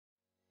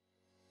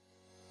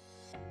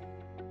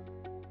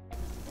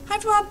Hi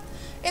everyone,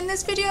 in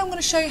this video I'm going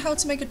to show you how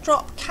to make a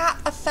drop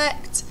cap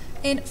effect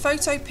in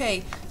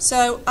Photopea.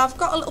 So I've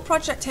got a little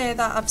project here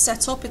that I've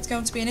set up. It's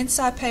going to be an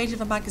inside page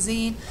of a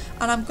magazine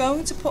and I'm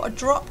going to put a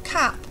drop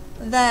cap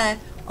there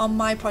on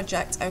my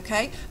project,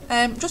 okay?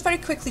 Just very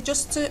quickly,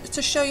 just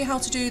to show you how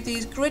to do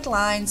these grid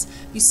lines,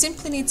 you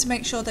simply need to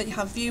make sure that you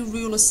have view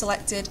rulers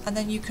selected and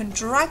then you can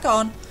drag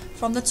on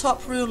from the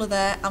top ruler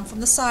there and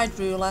from the side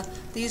ruler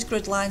these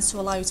grid lines to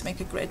allow you to make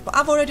a grid, but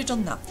I've already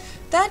done that.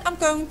 Then I'm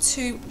going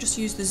to just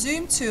use the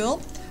zoom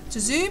tool to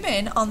zoom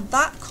in on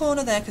that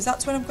corner there because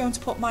that's where I'm going to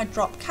put my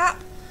drop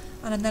cap,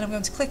 and then I'm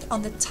going to click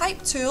on the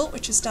type tool,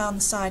 which is down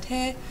the side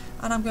here,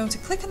 and I'm going to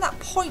click on that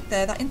point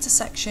there, that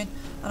intersection,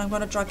 and I'm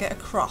going to drag it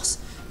across.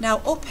 Now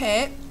up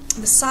here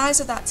the size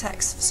of that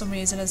text for some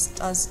reason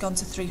has gone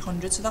to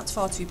 300, so that's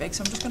far too big,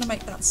 so I'm just going to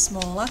make that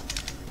smaller,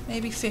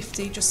 maybe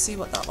 50, just see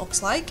what that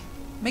looks like.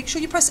 Make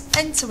sure you press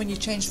enter when you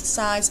change the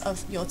size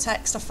of your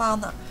text. I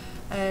found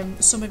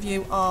that some of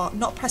you are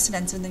not pressing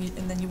enter and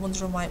then you're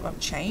wondering why it won't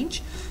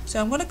change.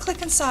 So I'm going to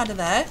click inside of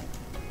there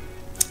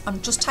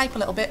and just type a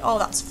little bit. Oh,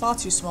 that's far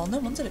too small. No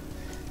wonder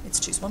it's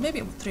too small.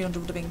 Maybe 300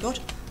 would have been good.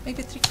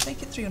 Maybe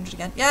make it 300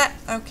 again. Yeah,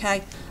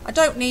 okay. I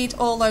don't need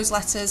all those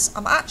letters.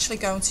 I'm actually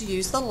going to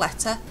use the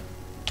letter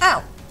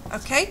L.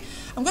 Okay,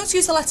 I'm going to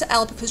use the letter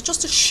L because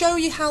just to show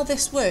you how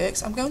this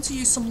works, I'm going to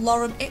use some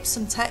lorem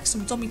ipsum text,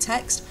 some dummy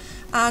text,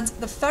 and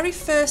the very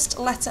first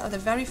letter of the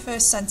very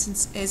first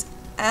sentence is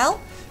L.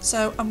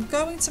 So I'm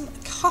going to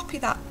copy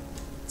that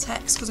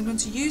text because I'm going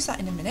to use that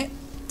in a minute.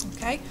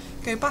 Okay,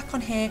 go back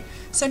on here.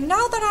 So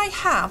now that I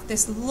have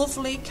this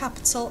lovely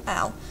capital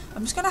L,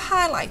 I'm just going to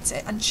highlight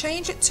it and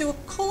change it to a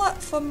colour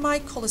for my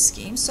colour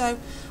scheme. So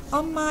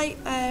on my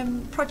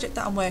project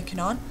that I'm working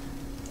on,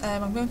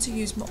 I'm going to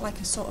use more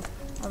like a sort of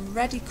a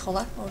reddy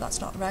colour. Oh, that's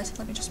not red.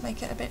 Let me just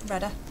make it a bit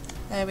redder.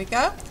 There we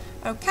go.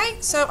 Okay,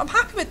 so I'm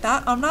happy with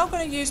that. I'm now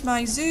going to use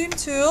my zoom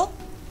tool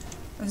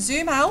and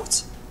zoom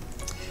out.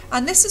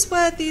 And this is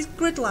where these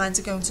grid lines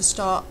are going to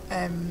start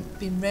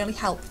being really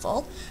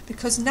helpful,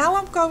 because now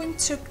I'm going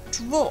to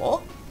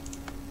draw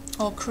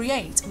or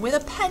create with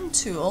a pen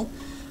tool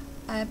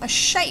a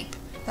shape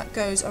that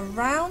goes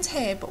around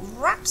here but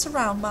wraps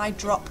around my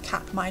drop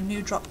cap, my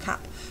new drop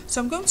cap.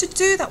 So I'm going to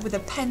do that with a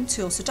pen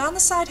tool. So down the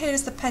side here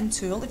is the pen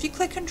tool. If you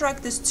click and drag,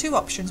 there's two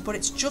options, but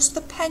it's just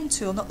the pen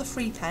tool, not the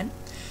free pen.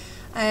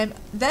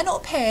 Then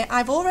up here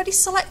I've already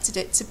selected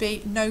it to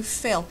be no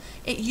fill.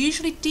 It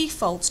usually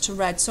defaults to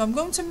red, so I'm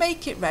going to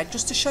make it red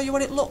just to show you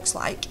what it looks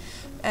like,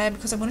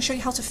 because I'm going to show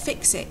you how to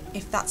fix it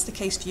if that's the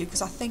case for you,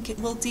 because I think it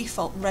will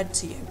default red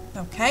to you.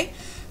 Okay,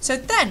 so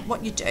then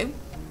what you do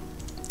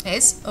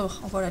is, oh,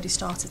 I've already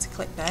started to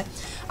click there.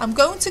 I'm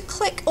going to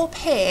click up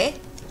here.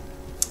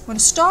 I'm going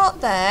to start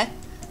there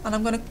and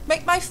I'm going to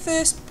make my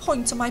first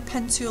point on my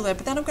pen tool there,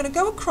 but then I'm going to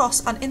go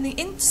across and in the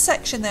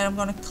intersection there I'm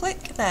going to click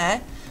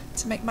there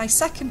to make my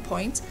second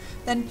point.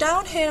 Then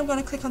down here I'm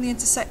going to click on the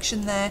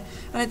intersection there,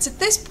 and it's at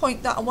this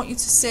point that I want you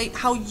to see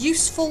how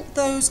useful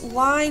those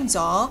lines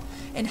are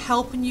in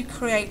helping you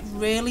create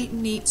really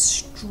neat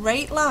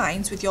straight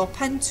lines with your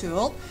pen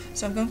tool.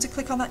 So I'm going to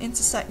click on that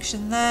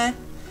intersection there,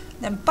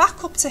 then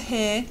back up to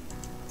here,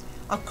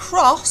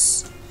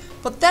 across,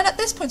 but then at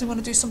this point I'm going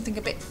to do something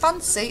a bit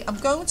fancy. I'm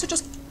going to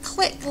just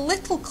click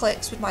little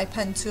clicks with my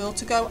pen tool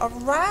to go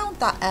around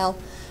that L,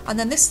 and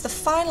then this is the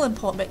final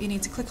important bit. You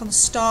need to click on the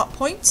start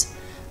point,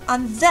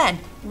 and then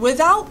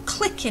without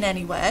clicking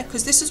anywhere,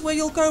 because this is where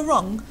you'll go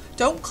wrong,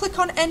 don't click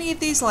on any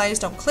of these layers,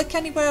 don't click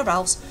anywhere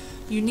else.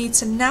 You need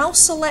to now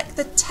select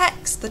the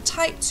text, the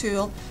type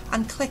tool,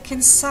 and click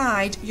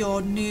inside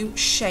your new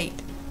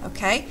shape.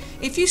 Okay,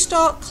 if you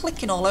start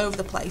clicking all over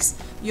the place,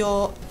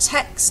 your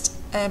text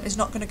is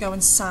not going to go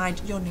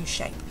inside your new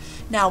shape.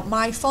 Now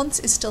my font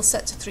is still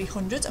set to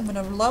 300. I'm going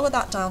to lower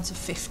that down to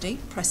 50.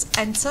 Press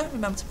enter.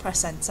 Remember to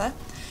press enter.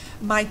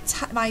 My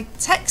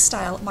text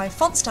style, my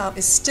font style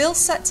is still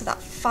set to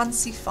that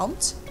fancy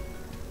font.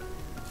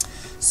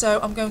 So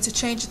I'm going to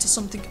change it to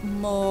something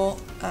more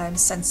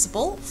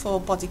sensible for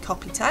body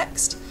copy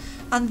text.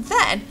 And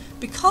then,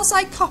 because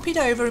I copied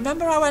over,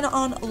 remember I went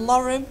on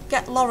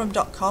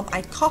getlorem.com,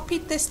 I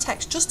copied this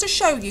text just to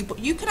show you, but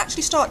you can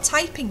actually start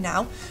typing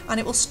now and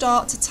it will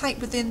start to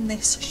type within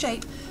this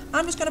shape.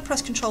 I'm just going to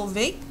press Ctrl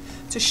V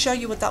to show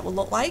you what that will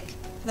look like.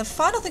 And the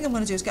final thing I'm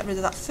going to do is get rid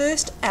of that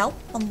first L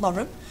on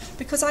lorem,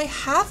 because I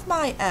have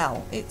my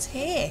L, it's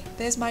here,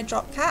 there's my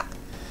drop cap.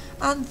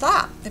 And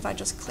that, if I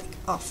just click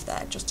off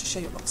there just to show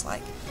you what it looks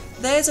like,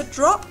 there's a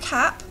drop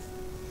cap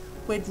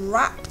with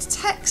wrapped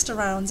text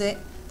around it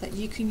that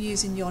you can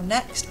use in your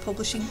next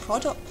publishing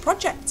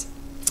project.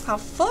 Have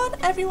fun,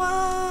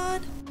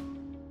 everyone!